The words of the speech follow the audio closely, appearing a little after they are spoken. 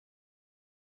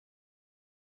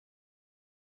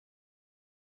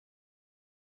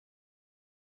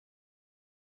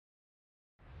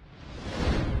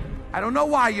I don't know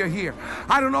why you're here.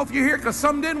 I don't know if you're here because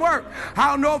something didn't work. I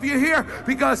don't know if you're here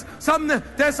because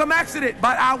there's some accident.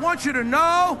 But I want you to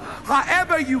know,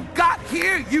 however you got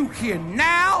here, you here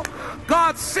now.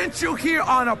 God sent you here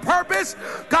on a purpose.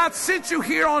 God sent you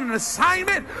here on an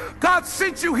assignment. God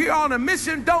sent you here on a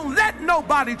mission. Don't let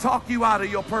nobody talk you out of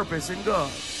your purpose in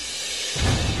God.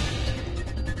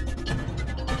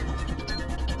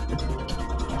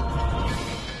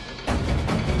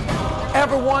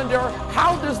 Ever wonder,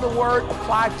 how does the word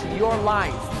apply to your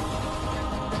life?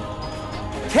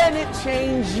 Can it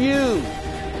change you?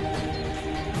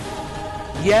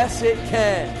 Yes, it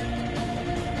can.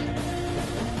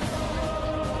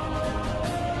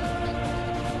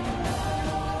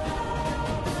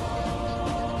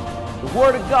 The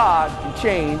Word of God can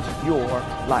change your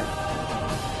life.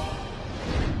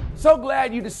 So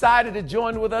glad you decided to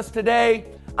join with us today.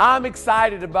 I'm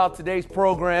excited about today's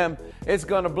program. It's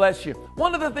going to bless you.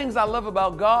 One of the things I love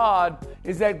about God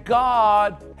is that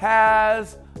God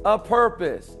has a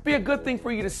purpose. Be a good thing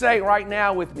for you to say right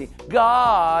now with me.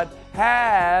 God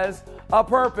has a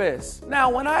purpose.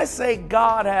 Now, when I say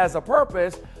God has a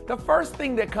purpose, the first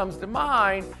thing that comes to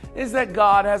mind is that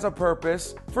God has a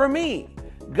purpose for me.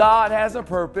 God has a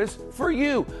purpose for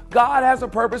you. God has a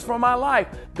purpose for my life.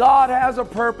 God has a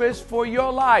purpose for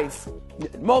your life.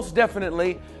 Most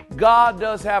definitely, God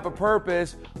does have a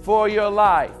purpose for your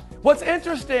life. What's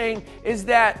interesting is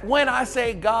that when I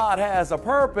say God has a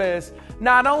purpose,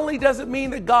 not only does it mean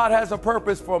that God has a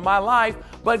purpose for my life,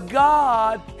 but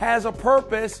God has a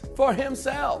purpose for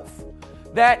himself.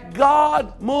 That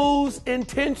God moves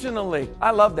intentionally.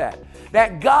 I love that.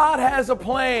 That God has a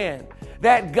plan.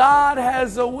 That God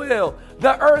has a will.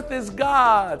 The earth is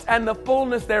God's and the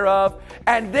fullness thereof.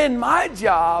 And then my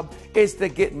job is to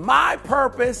get my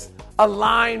purpose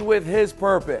aligned with his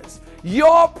purpose.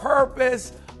 Your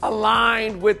purpose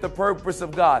aligned with the purpose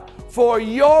of God. For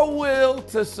your will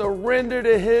to surrender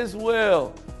to his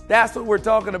will. That's what we're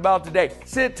talking about today.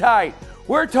 Sit tight.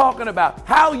 We're talking about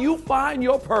how you find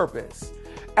your purpose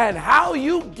and how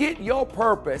you get your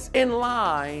purpose in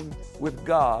line with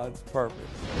God's purpose.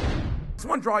 I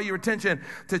want to draw your attention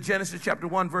to Genesis chapter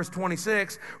 1, verse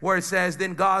 26, where it says,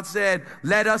 then God said,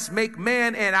 let us make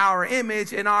man in our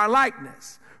image, in our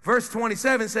likeness. Verse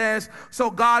 27 says, so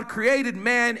God created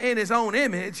man in his own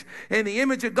image. In the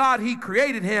image of God, he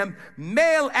created him.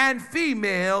 Male and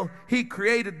female, he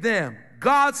created them.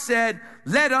 God said,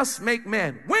 let us make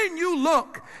man. When you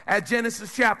look at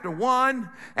Genesis chapter 1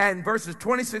 and verses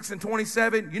 26 and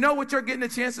 27, you know what you're getting a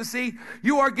chance to see?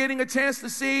 You are getting a chance to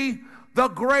see the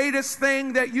greatest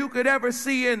thing that you could ever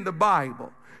see in the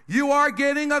Bible. You are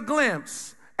getting a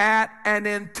glimpse at an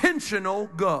intentional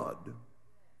God.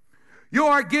 You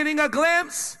are getting a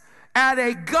glimpse at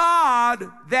a God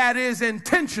that is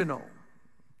intentional.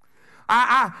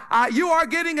 You are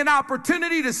getting an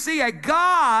opportunity to see a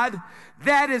God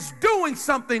that is doing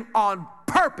something on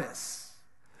purpose.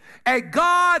 A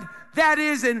God that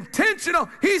is intentional.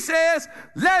 He says,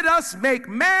 let us make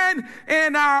man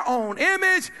in our own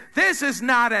image. This is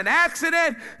not an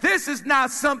accident. This is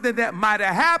not something that might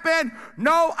have happened.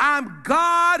 No, I'm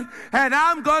God, and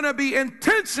I'm going to be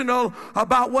intentional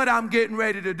about what I'm getting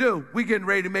ready to do. We're getting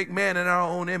ready to make man in our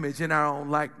own image, in our own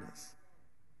likeness.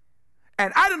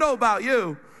 And I don't know about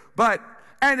you, but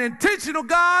an intentional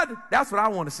God, that's what I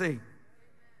want to see.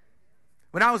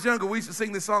 When I was younger, we used to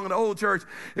sing this song in the old church.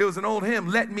 It was an old hymn.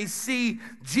 Let me see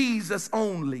Jesus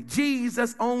only.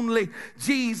 Jesus only.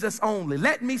 Jesus only.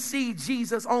 Let me see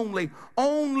Jesus only.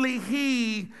 Only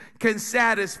he can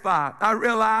satisfy. I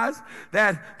realize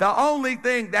that the only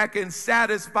thing that can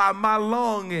satisfy my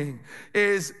longing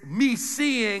is me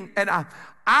seeing, and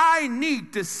I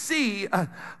need to see.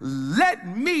 Let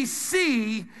me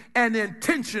see an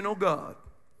intentional God.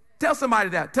 Tell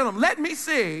somebody that. Tell them, let me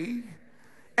see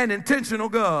an intentional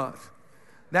God.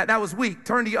 That was weak.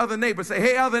 Turn to your other neighbor. Say,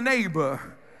 hey, other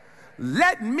neighbor,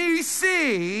 let me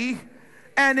see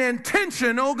an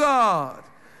intentional God.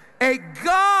 A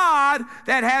God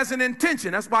that has an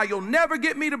intention. That's why you'll never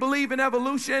get me to believe in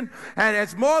evolution. And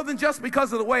it's more than just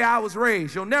because of the way I was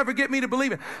raised. You'll never get me to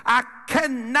believe it. I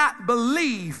cannot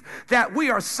believe that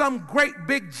we are some great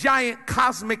big giant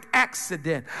cosmic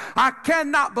accident. I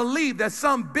cannot believe that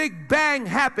some big bang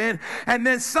happened and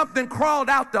then something crawled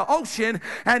out the ocean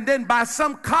and then by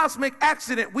some cosmic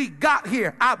accident we got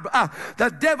here.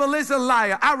 The devil is a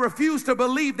liar. I refuse to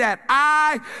believe that.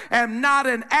 I am not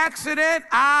an accident.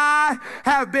 I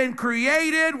have been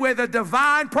created with a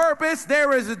divine purpose.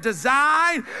 There is a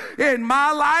design in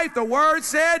my life. The word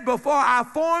said, before I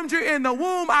formed you in the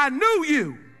womb, I knew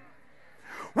you.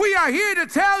 We are here to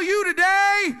tell you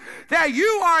today that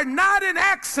you are not an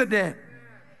accident.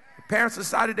 Parents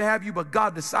decided to have you, but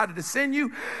God decided to send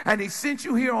you, and he sent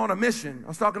you here on a mission. I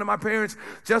was talking to my parents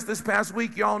just this past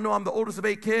week. Y'all know I'm the oldest of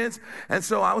 8 kids, and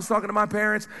so I was talking to my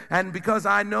parents, and because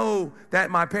I know that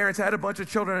my parents had a bunch of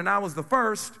children and I was the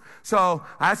first, so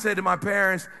I said to my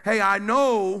parents, hey, I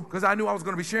know, because I knew I was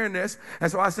going to be sharing this,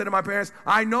 and so I said to my parents,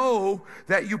 I know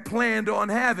that you planned on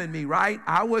having me, right?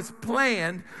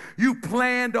 You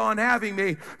planned on having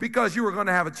me because you were going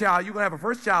to have a child. You were going to have a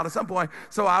first child at some point,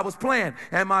 so I was planned.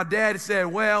 And my dad said,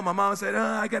 well, my mom said,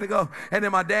 I got to go. And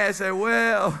then my dad said,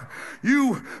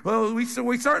 we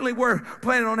certainly were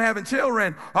planning on having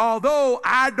children, although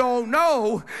I don't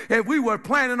know if we were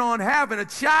planning on having a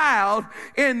child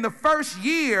in the first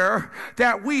year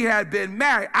that we had been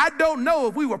married. I don't know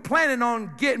if we were planning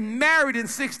on getting married in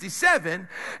 67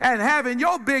 and having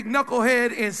your big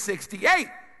knucklehead in 68.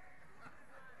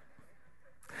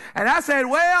 And I said,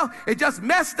 well, it just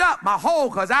messed up my whole,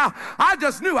 because I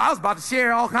just knew I was about to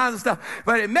share all kinds of stuff.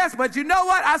 But you know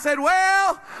what? I said,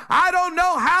 well, I don't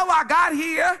know how I got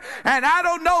here, and I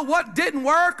don't know what didn't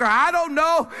work, or I don't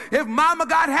know if mama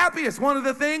got happy. It's one of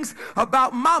the things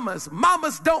about mamas.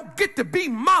 Mamas don't get to be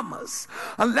mamas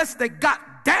unless they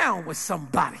got down with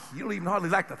somebody. You don't even hardly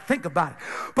like to think about it.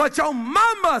 But your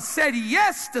mama said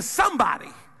yes to somebody.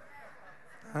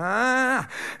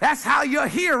 That's how you're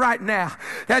here right now.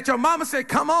 That your mama said,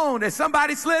 come on, that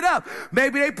somebody slid up.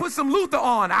 Maybe they put some Luther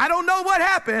on. I don't know what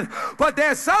happened, but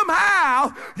there's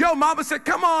somehow your mama said,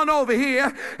 come on over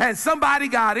here. And somebody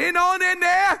got in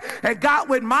there and got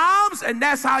with moms, and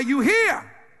that's how you here.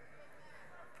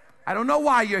 I don't know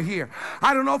why you're here.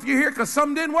 I don't know if you're here because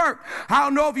something didn't work. I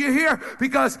don't know if you're here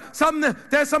because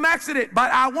there's some accident.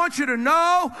 But I want you to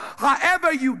know,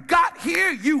 however you got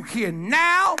here, you here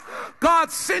now.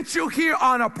 God sent you here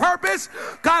on a purpose.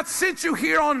 God sent you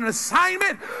here on an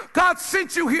assignment. God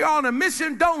sent you here on a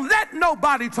mission. Don't let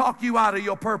nobody talk you out of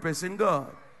your purpose in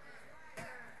God.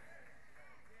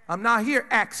 I'm not here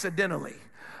accidentally.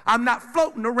 I'm not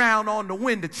floating around on the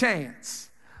wind of chance.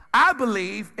 I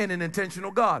believe in an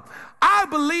intentional God. I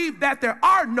believe that there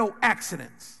are no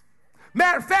accidents.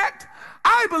 Matter of fact,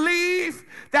 I believe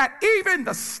that even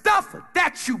the stuff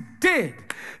that you did,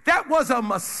 that was a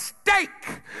mistake,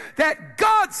 that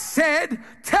God said,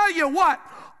 tell you what,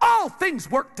 all things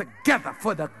work together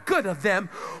for the good of them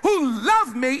who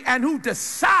love me and who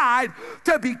decide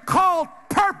to be called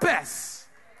purpose.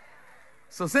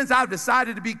 So since I've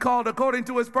decided to be called according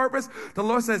to his purpose, the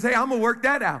Lord says, hey, I'm going to work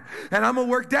that out. And I'm going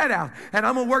to work that out. And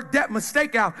I'm going to work that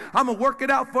mistake out. I'm going to work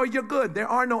it out for your good. There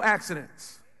are no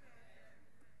accidents.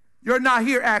 You're not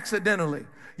here accidentally.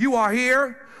 You are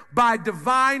here by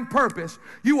divine purpose.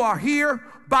 You are here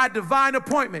by divine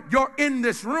appointment. You're in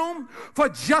this room for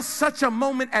just such a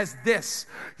moment as this.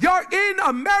 You're in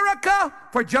America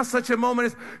for just such a moment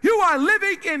as you are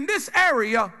living in this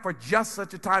area for just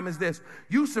such a time as this.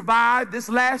 You survived this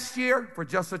last year for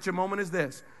just such a moment as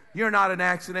this. You're not an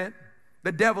accident.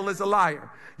 The devil is a liar.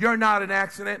 You're not an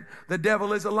accident. The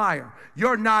devil is a liar.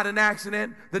 You're not an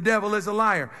accident. The devil is a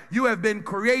liar. You have been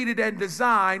created and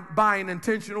designed by an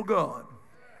intentional God.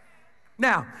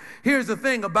 Now, here's the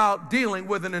thing about dealing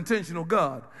with an intentional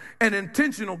God. An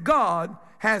intentional God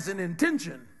has an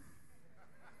intention.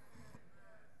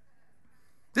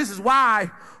 This is why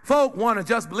folk want to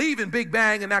just believe in Big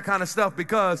Bang and that kind of stuff,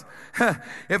 because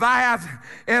if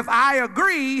I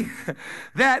agree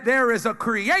that there is a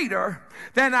creator,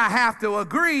 then I have to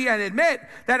agree and admit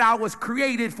that I was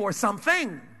created for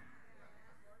something.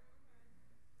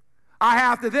 I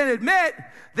have to then admit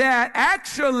that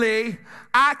actually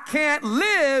I can't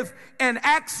live an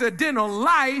accidental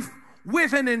life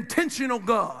with an intentional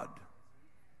God.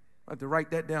 I have to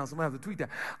write that down. Somebody have to tweet that.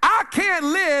 I can't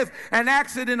live an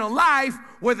accidental life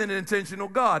with an intentional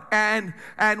God. And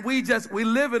we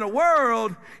live in a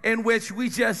world in which we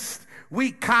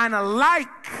kind of like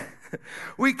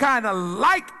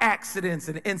accidents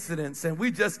and incidents, and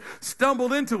we just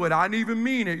stumbled into it. I didn't even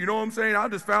mean it. You know what I'm saying? I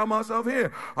just found myself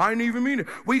here. I didn't even mean it.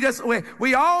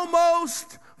 We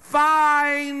almost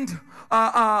find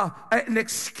an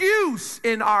excuse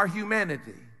in our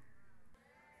humanity.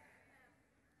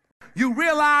 You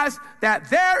realize that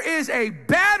there is a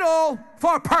battle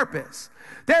for purpose.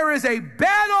 There is a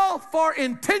battle for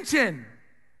intention.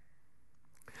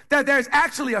 That there's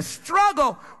actually a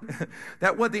struggle.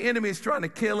 That what the enemy is trying to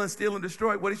kill and steal and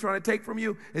destroy, what he's trying to take from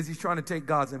you is he's trying to take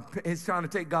God's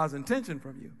intention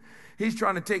from you. He's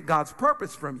trying to take God's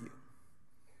purpose from you.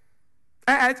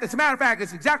 As a matter of fact,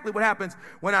 it's exactly what happens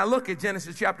when I look at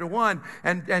Genesis chapter 1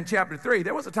 and chapter 3.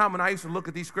 There was a time when I used to look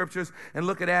at these scriptures and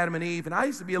look at Adam and Eve, and I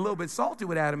used to be a little bit salty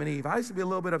with Adam and Eve. I used to be a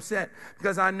little bit upset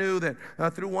because I knew that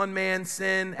through one man's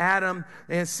sin, Adam,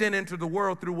 and sin entered the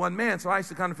world through one man. So I used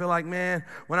to kind of feel like, man,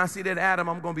 when I see that Adam,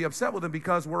 I'm going to be upset with him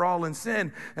because we're all in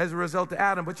sin as a result of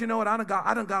Adam. But you know what? I done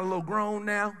got a little grown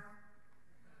now.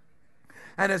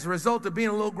 And as a result of being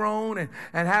a little grown and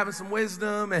having some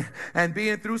wisdom and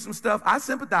being through some stuff, I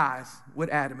sympathize with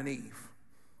Adam and Eve.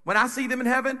 When I see them in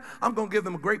heaven, I'm going to give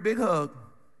them a great big hug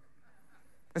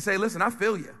and say, listen, I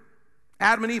feel you.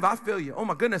 Adam and Eve, I feel you. Oh,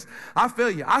 my goodness, I feel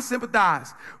you. I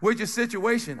sympathize with your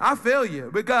situation. I feel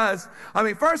you because,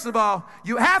 first of all,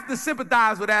 you have to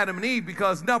sympathize with Adam and Eve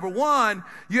because, number one,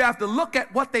 you have to look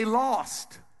at what they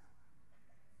lost.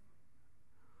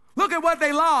 Look at what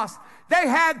they lost. They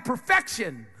had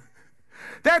perfection.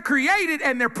 They're created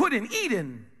and they're put in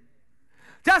Eden.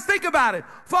 Just think about it.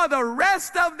 For the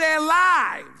rest of their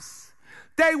lives,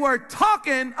 they were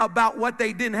talking about what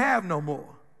they didn't have no more.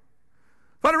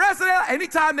 For the rest of their life,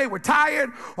 anytime they were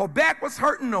tired or back was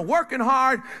hurting or working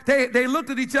hard, they looked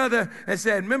at each other and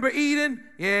said, remember Eden?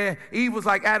 Yeah, Eve was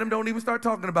like, Adam, don't even start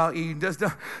talking about Eden. Just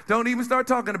don't even start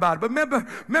talking about it. But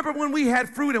remember when we had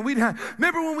fruit and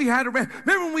remember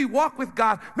when we walked with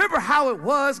God? Remember how it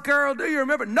was, girl? Do you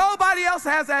remember? Nobody else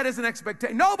has that as an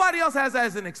expectation. Nobody else has that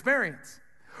as an experience.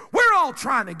 We're all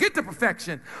trying to get to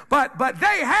perfection, but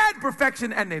they had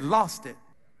perfection and they lost it.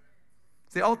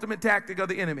 The ultimate tactic of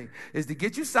the enemy is to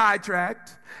get you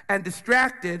sidetracked and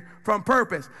distracted from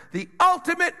purpose. The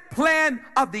ultimate plan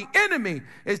of the enemy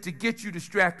is to get you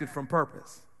distracted from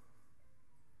purpose.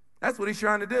 That's what he's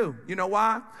trying to do. You know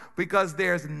why? Because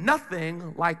there's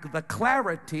nothing like the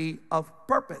clarity of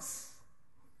purpose.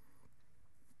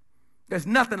 There's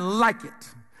nothing like it.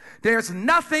 There's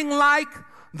nothing like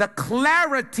the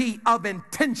clarity of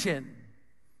intention.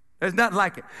 There's nothing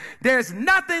like it. There's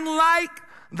nothing like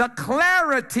the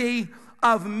clarity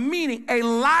of meaning. A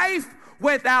life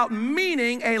without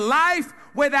meaning, a life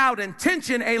without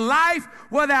intention, a life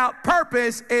without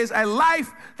purpose is a life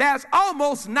that's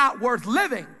almost not worth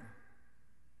living.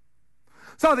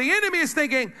 So the enemy is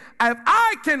thinking, if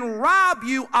I can rob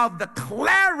you of the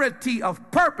clarity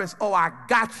of purpose, oh, I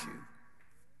got you.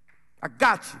 I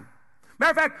got you.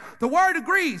 Matter of fact, the word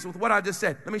agrees with what I just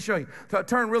said. Let me show you.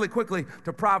 Turn really quickly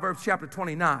to Proverbs chapter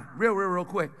 29. Real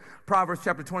quick. Proverbs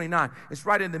chapter 29. It's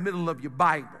right in the middle of your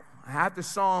Bible. After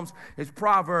Psalms is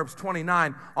Proverbs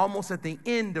 29, almost at the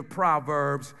end of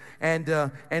Proverbs, and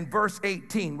verse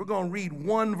 18. We're going to read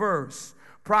one verse.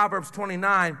 Proverbs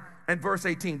 29 and verse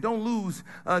 18. Don't lose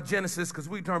Genesis because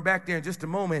we turn back there in just a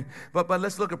moment. But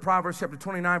let's look at Proverbs chapter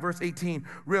 29, verse 18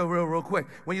 real quick.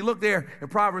 When you look there in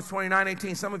Proverbs 29,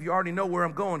 18, some of you already know where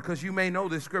I'm going because you may know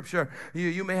this scripture.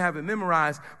 You may have it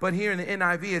memorized. But here in the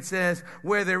NIV it says,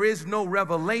 where there is no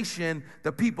revelation,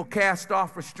 the people cast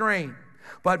off restraint.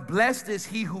 But blessed is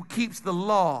he who keeps the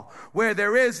law. Where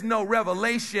there is no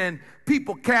revelation,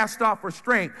 people cast off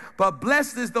restraint. But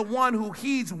blessed is the one who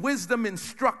heeds wisdom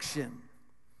instruction.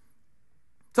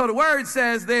 So the word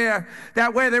says there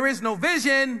that where there is no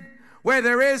vision, where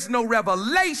there is no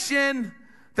revelation,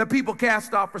 the people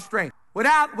cast off restraint.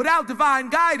 Without divine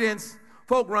guidance,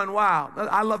 folk run wild.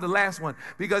 I love the last one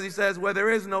because he says where there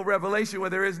is no revelation, where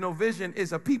there is no vision,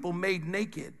 is a people made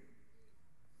naked.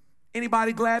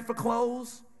 Anybody glad for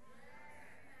clothes?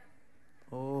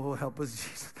 Oh, help us,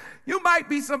 Jesus. You might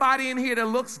be somebody in here that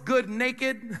looks good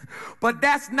naked, but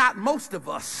that's not most of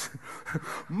us.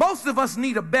 Most of us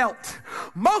need a belt.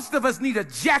 Most of us need a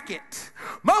jacket.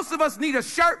 Most of us need a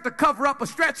shirt to cover up a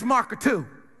stretch mark or two.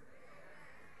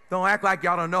 Don't act like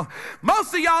y'all don't know.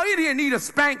 Most of y'all in here need a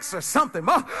Spanx or something.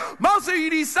 Most of you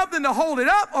need something to hold it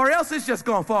up or else it's just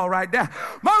going to fall right down.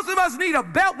 Most of us need a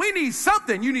belt. We need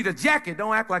something. You need a jacket.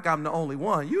 Don't act like I'm the only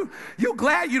one. You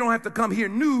glad you don't have to come here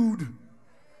nude.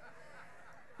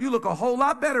 You look a whole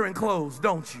lot better in clothes,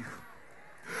 don't you?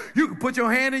 You can put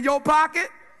your hand in your pocket.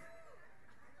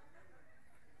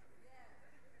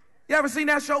 You ever seen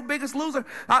that show, Biggest Loser?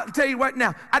 I'll tell you right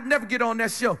now, I'd never get on that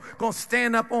show. Gonna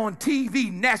stand up on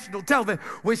TV, national television,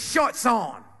 with shorts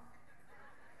on.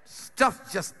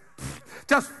 Stuff just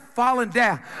falling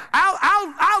down.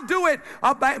 I'll do it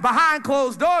behind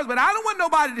closed doors, but I don't want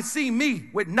nobody to see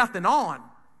me with nothing on.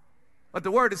 What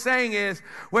the word is saying is,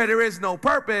 where there is no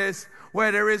purpose,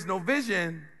 where there is no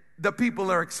vision, the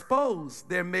people are exposed.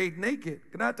 They're made naked.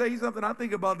 Can I tell you something? I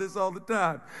think about this all the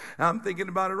time. I'm thinking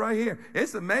about it right here.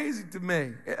 It's amazing to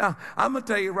me. I'm going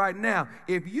to tell you right now,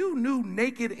 if you knew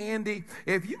naked Andy,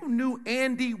 if you knew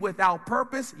Andy without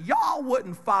purpose, y'all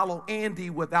wouldn't follow Andy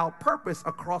without purpose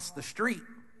across the street.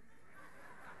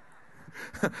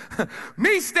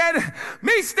 me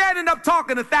standing up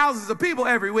talking to thousands of people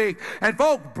every week, and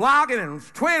folk blogging and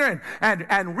twittering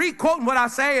and re-quoting what I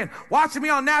say and watching me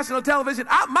on national television.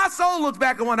 My soul looks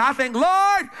back and wonder, I think,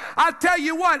 Lord, I tell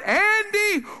you what,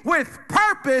 Andy with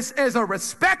purpose is a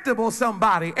respectable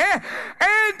somebody.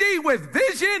 Andy with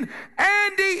vision,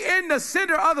 Andy in the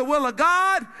center of the will of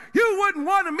God. You wouldn't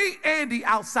want to meet Andy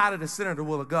outside of the center of the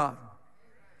will of God.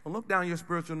 Well, look down your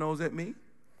spiritual nose at me.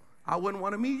 I wouldn't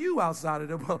want to meet you outside of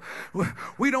the world.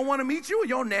 We don't want to meet you with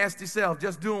your nasty self,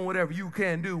 just doing whatever you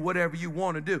can do, whatever you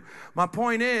want to do. My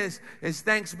point is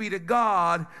thanks be to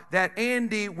God that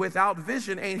Andy without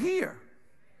vision ain't here.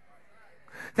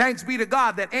 Thanks be to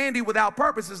God that Andy without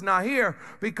purpose is not here,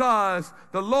 because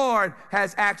the Lord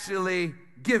has actually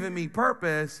given me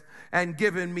purpose and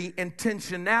given me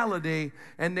intentionality,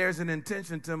 and there's an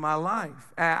intention to my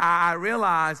life. I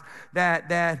realize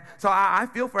so I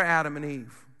feel for Adam and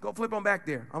Eve. Go flip on back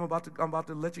there. I'm about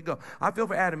to let you go. I feel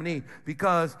for Adam and Eve,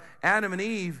 because Adam and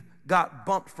Eve got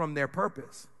bumped from their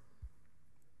purpose.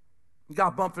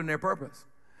 Got bumped from their purpose.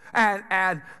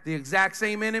 And the exact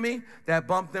same enemy that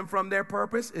bumped them from their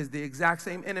purpose is the exact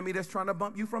same enemy that's trying to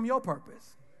bump you from your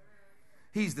purpose.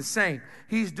 He's the same.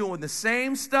 He's doing the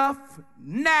same stuff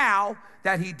now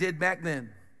that he did back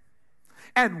then.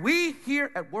 And we here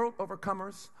at World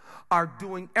Overcomers are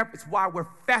doing, it's why we're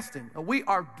fasting. We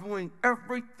are doing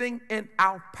everything in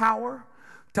our power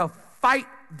to fight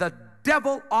the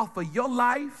devil off of your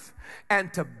life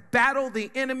and to battle the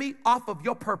enemy off of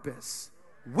your purpose.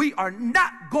 We are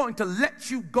not going to let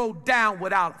you go down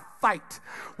without a fight.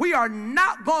 We are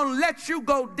not going to let you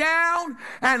go down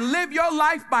and live your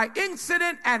life by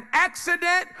incident and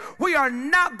accident. We are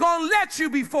not going to let you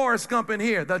be Forrest Gump in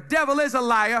here. The devil is a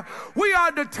liar. We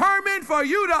are determined for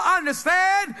you to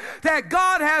understand that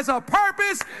God has a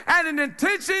purpose and an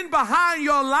intention behind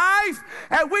your life,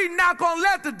 and we're not going to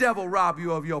let the devil rob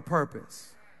you of your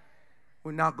purpose.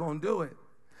 We're not going to do it.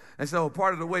 And so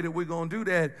part of the way that we're going to do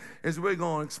that is we're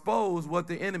going to expose what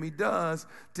the enemy does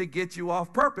to get you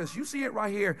off purpose. You see it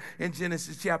right here in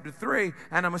Genesis chapter 3,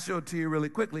 and I'm going to show it to you really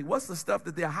quickly. What's the stuff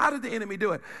how did the enemy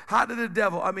do it? How did the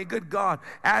devil, good God,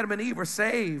 Adam and Eve are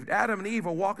saved. Adam and Eve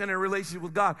are walking in a relationship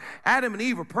with God. Adam and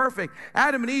Eve are perfect.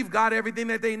 Adam and Eve got everything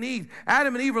that they need.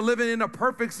 Adam and Eve are living in a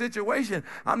perfect situation.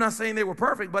 I'm not saying they were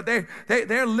perfect, but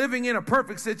they're living in a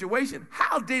perfect situation.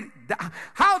 How did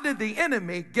the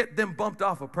enemy get them bumped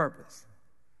off of purpose?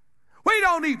 We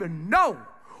don't even know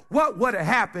what would have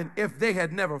happened if they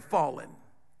had never fallen.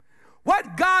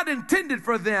 What God intended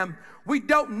for them, we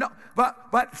don't know.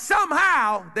 But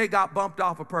somehow they got bumped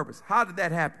off of purpose. How did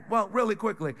that happen? Well, really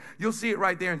quickly, you'll see it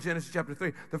right there in Genesis chapter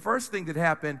 3. The first thing that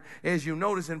happened is you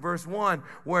notice in verse 1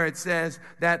 where it says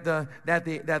that the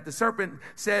serpent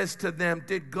says to them,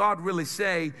 did God really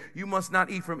say you must not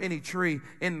eat from any tree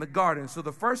in the garden? So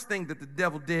the first thing that the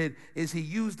devil did is he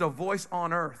used a voice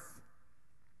on earth.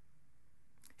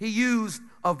 He used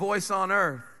a voice on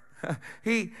earth.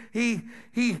 The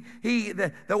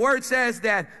word says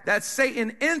that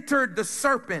Satan entered the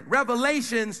serpent.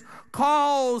 Revelations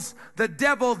calls the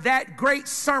devil that great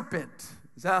serpent.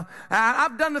 So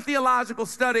I've done the theological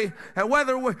study, and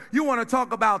whether you want to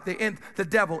talk about the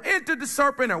devil entered the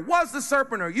serpent or was the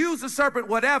serpent or used the serpent,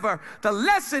 whatever, the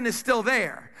lesson is still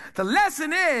there. The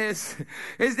lesson is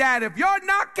that if you're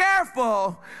not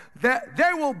careful, that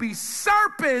there will be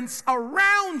serpents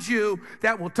around you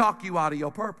that will talk you out of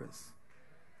your purpose.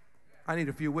 I need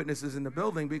a few witnesses in the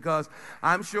building, because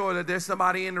I'm sure that there's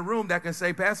somebody in the room that can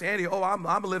say, Pastor Andy, I'm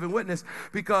a living witness,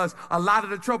 because a lot of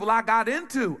the trouble I got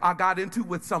into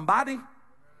with somebody.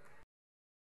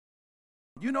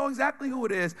 You know exactly who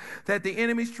it is that the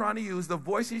enemy's trying to use, the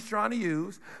voice he's trying to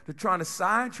use to try to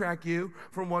sidetrack you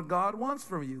from what God wants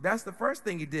from you. That's the first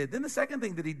thing he did. Then the second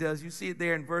thing that he does, you see it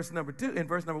there in verse number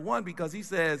 1, because he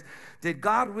says, did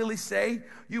God really say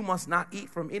you must not eat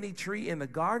from any tree in the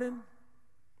garden?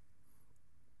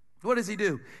 What does he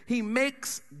do? He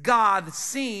makes God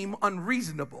seem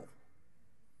unreasonable.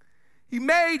 He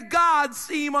made God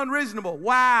seem unreasonable.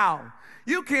 Wow,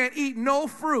 you can't eat no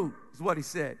fruit, is what he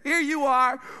said. Here you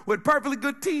are with perfectly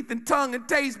good teeth and tongue and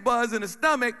taste buds and a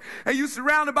stomach, and you're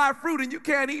surrounded by fruit and you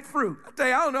can't eat fruit. I tell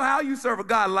you, I don't know how you serve a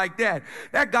God like that.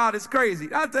 That God is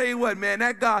crazy. I'll tell you what, man,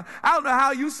 that God, I don't know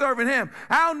how you serving him.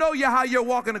 I don't know how you're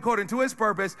walking according to his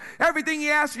purpose. Everything he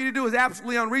asks you to do is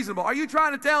absolutely unreasonable. Are you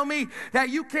trying to tell me that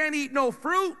you can't eat no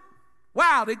fruit?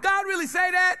 Wow, did God really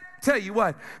say that? Tell you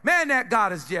what, man, that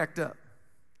God is jacked up.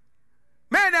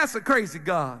 Man, that's a crazy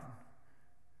God.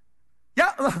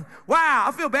 Yeah, wow,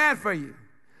 I feel bad for you,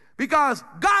 because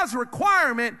God's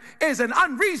requirement is an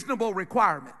unreasonable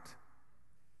requirement.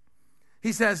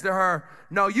 He says to her,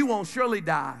 no, you won't surely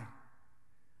die.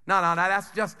 No,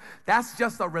 that's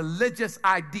just a religious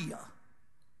idea.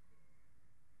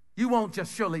 You won't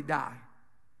just surely die.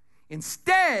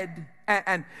 Instead,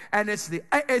 and it's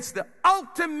the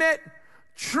ultimate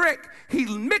trick, he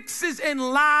mixes in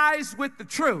lies with the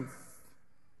truth.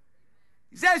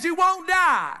 He says you won't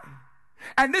die.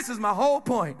 And this is my whole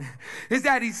point, is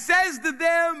that he says to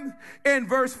them in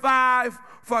verse 5,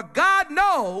 for God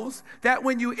knows that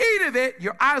when you eat of it,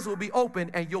 your eyes will be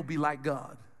open and you'll be like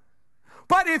God.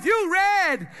 But if you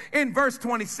read in verse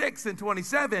 26 and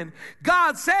 27,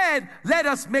 God said, let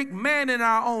us make man in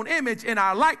our own image, in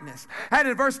our likeness. And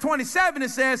in verse 27, it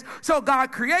says, so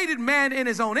God created man in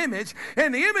his own image.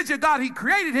 In the image of God, he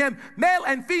created him, male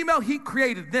and female, he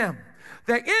created them.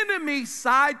 The enemy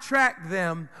sidetracked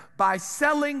them by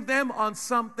selling them on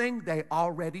something they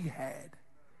already had.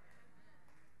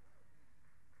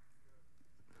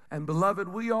 And beloved,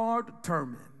 we are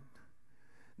determined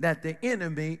that the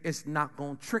enemy is not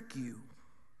going to trick you.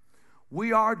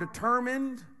 We are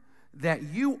determined that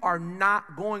you are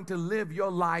not going to live your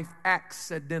life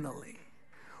accidentally.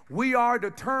 We are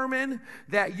determined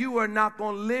that you are not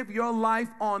going to live your life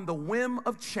on the whim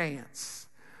of chance.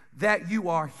 That you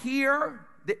are here,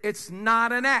 it's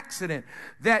not an accident.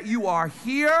 That you are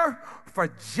here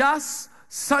for just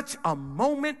such a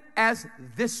moment as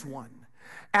this one.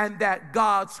 And that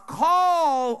God's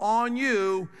call on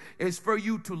you is for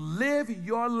you to live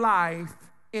your life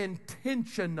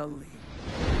intentionally.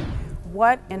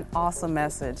 What an awesome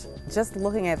message. Just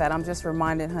looking at that, I'm just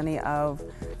reminded, honey, of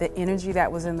the energy that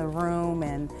was in the room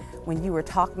and when you were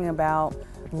talking about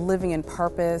living in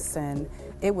purpose, and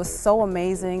it was so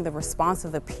amazing, the response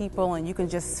of the people, and you can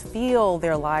just feel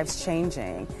their lives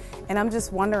changing. And I'm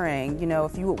just wondering,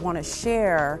 if you would want to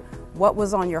share what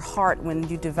was on your heart when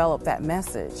you developed that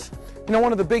message.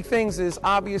 One of the big things is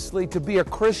obviously to be a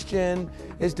Christian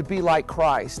is to be like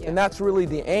Christ. Yeah. And that's really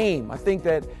the aim. I think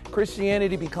that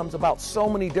Christianity becomes about so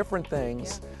many different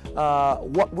things. Yeah.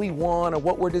 What we want or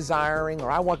what we're desiring, or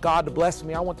I want God to bless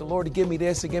me, I want the Lord to give me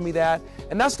this and give me that.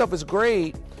 And that stuff is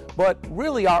great, but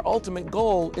really our ultimate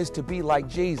goal is to be like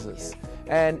Jesus.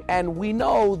 Yeah. And we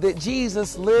know that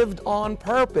Jesus lived on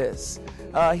purpose.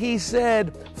 He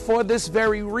said, for this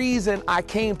very reason I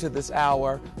came to this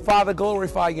hour. Father,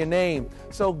 glorify your name.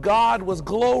 So God was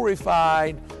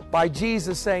glorified by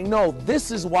Jesus saying, no,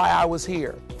 this is why I was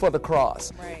here, for the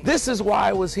cross. Right. This is why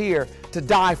I was here, to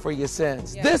die for your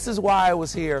sins. Yeah. This is why I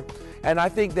was here. And I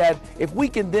think that if we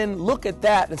can then look at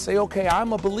that and say, okay,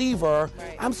 I'm a believer,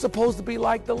 right. I'm supposed to be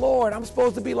like the Lord. I'm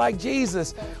supposed to be like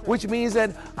Jesus, which means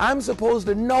that I'm supposed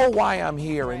to know why I'm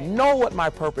here, right. and know what my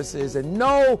purpose is, and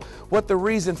know what the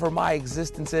reason for my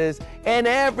existence is, and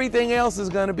everything else is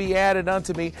going to be added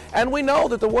unto me. And we know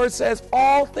that the word says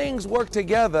all things work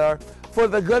together for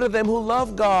the good of them who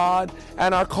love God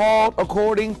and are called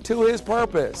according to his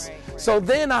purpose. Right. So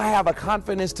then I have a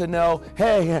confidence to know,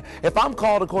 hey, if I'm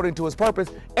called according to his purpose,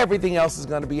 everything else is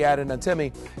going to be added unto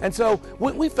me. And so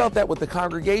we felt that with the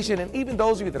congregation, and even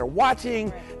those of you that are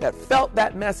watching that felt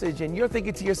that message, and you're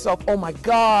thinking to yourself, oh my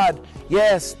God,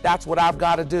 yes, that's what I've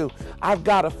got to do. I've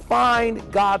got to find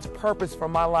God's purpose for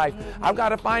my life. I've got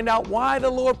to find out why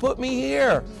the Lord put me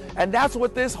here. And that's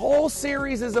what this whole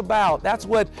series is about. That's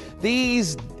what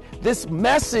this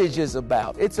message is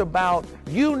about. It's about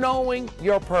you knowing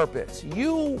your purpose,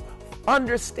 you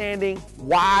understanding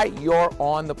why you're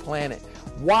on the planet,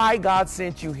 why God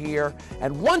sent you here.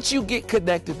 And once you get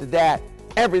connected to that,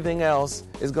 everything else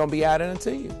is going to be added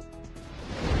unto you.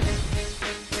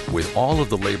 With all of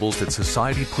the labels that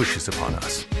society pushes upon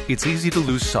us, it's easy to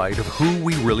lose sight of who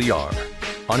we really are.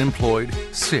 Unemployed,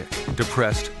 sick,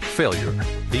 depressed, failure.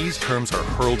 These terms are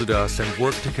hurled at us and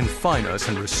work to confine us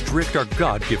and restrict our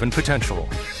God-given potential.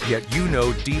 Yet you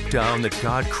know deep down that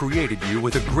God created you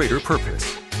with a greater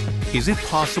purpose. Is it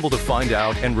possible to find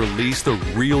out and release the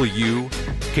real you?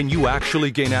 Can you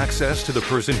actually gain access to the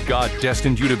person God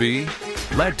destined you to be?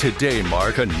 Let today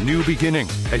mark a new beginning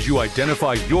as you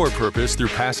identify your purpose through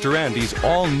Pastor Andy's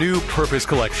all-new Purpose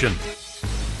Collection.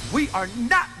 We are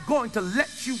not going to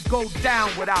let you go down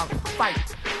without a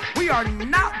fight. We are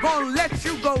not going to let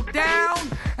you go down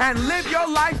and live your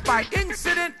life by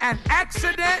incident and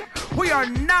accident. We are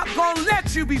not going to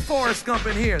let you be Forrest Gump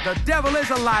in here. The devil is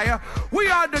a liar. We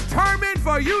are determined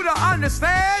for you to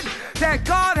understand that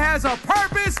God has a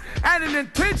purpose and an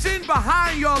intention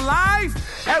behind your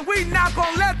life, and we're not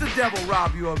going to let the devil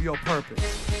rob you of your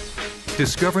purpose.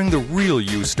 Discovering the real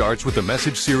you starts with the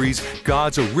message series,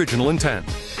 God's Original Intent.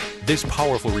 This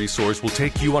powerful resource will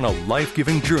take you on a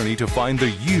life-giving journey to find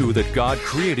the you that God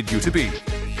created you to be.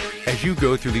 As you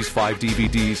go through these 5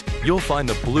 DVDs, you'll find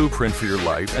the blueprint for your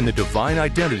life and the divine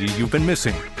identity you've been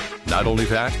missing. Not only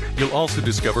that, you'll also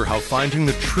discover how finding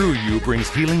the true you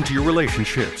brings healing to your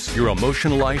relationships, your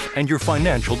emotional life, and your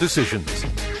financial decisions.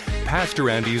 Pastor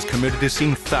Andy is committed to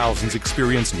seeing thousands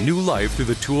experience new life through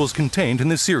the tools contained in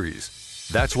this series.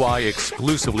 That's why,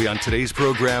 exclusively on today's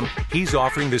program, he's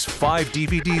offering this 5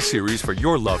 DVD series for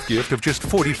your love gift of just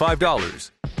 $45.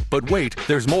 But wait,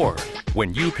 there's more.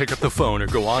 When you pick up the phone or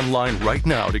go online right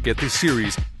now to get this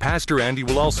series, Pastor Andy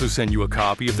will also send you a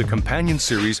copy of the companion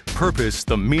series, Purpose,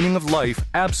 The Meaning of Life,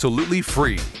 absolutely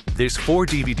free. This 4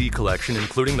 DVD collection,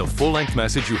 including the full-length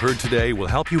message you heard today, will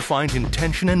help you find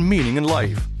intention and meaning in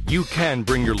life. You can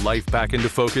bring your life back into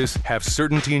focus, have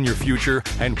certainty in your future,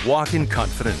 and walk in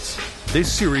confidence.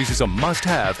 This series is a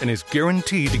must-have and is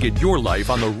guaranteed to get your life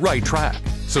on the right track.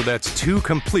 So that's 2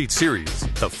 complete series.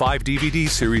 The 5 DVD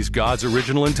series, God's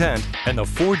Original Intent, and the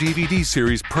 4 DVD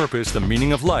series, Purpose, The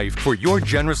Meaning of Life, for your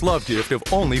generous love gift of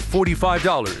only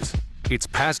 $45. It's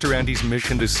Pastor Andy's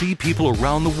mission to see people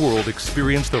around the world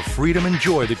experience the freedom and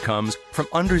joy that comes from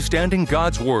understanding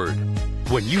God's Word.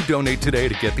 When you donate today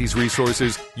to get these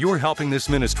resources, you're helping this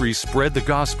ministry spread the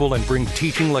gospel and bring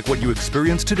teaching like what you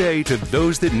experience today to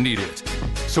those that need it.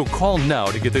 So call now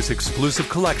to get this exclusive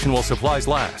collection while supplies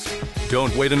last.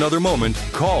 Don't wait another moment.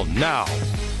 Call now.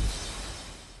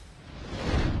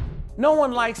 No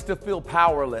one likes to feel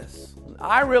powerless.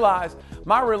 I realize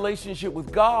my relationship with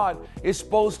God is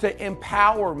supposed to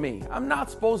empower me. I'm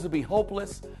not supposed to be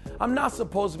hopeless. I'm not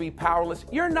supposed to be powerless.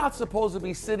 You're not supposed to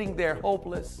be sitting there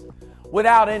hopeless,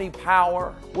 without any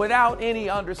power, without any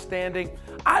understanding.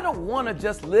 I don't want to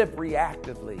just live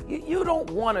reactively. You don't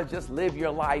want to just live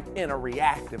your life in a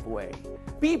reactive way.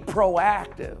 Be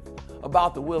proactive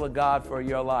about the will of God for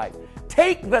your life.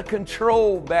 Take the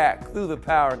control back through the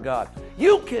power of God.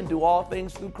 You can do all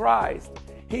things through Christ.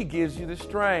 He gives you the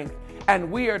strength, and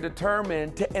we are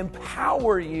determined to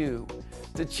empower you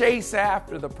to chase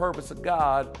after the purpose of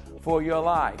God for your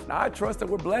life. Now, I trust that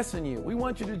we're blessing you. We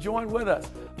want you to join with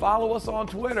us. Follow us on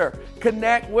Twitter.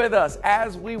 Connect with us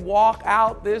as we walk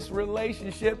out this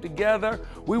relationship together.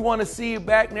 We want to see you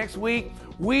back next week.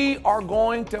 We are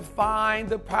going to find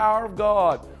the power of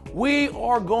God. We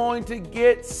are going to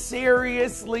get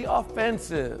seriously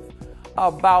offensive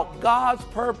about God's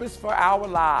purpose for our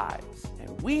lives.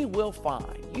 And we will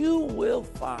find, you will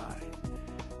find,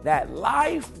 that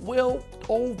life will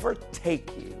overtake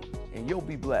you. And you'll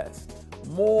be blessed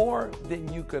more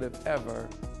than you could have ever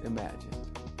imagined.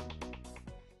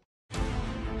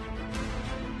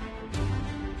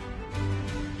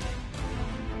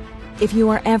 If you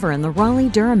are ever in the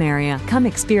Raleigh-Durham area, come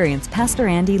experience Pastor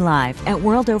Andy live at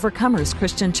World Overcomers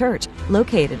Christian Church,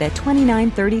 located at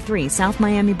 2933 South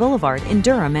Miami Boulevard in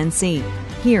Durham, NC.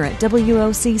 Here at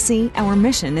WOCC, our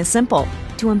mission is simple: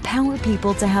 to empower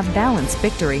people to have balanced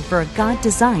victory for a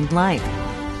God-designed life.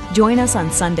 Join us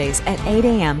on Sundays at 8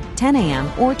 a.m., 10 a.m.,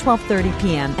 or 12:30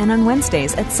 p.m., and on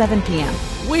Wednesdays at 7 p.m.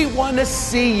 We want to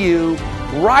see you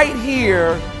right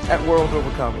here at World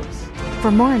Overcomers. For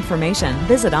more information,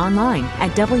 visit online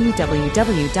at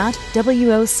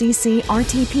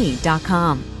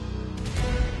www.woccrtp.com.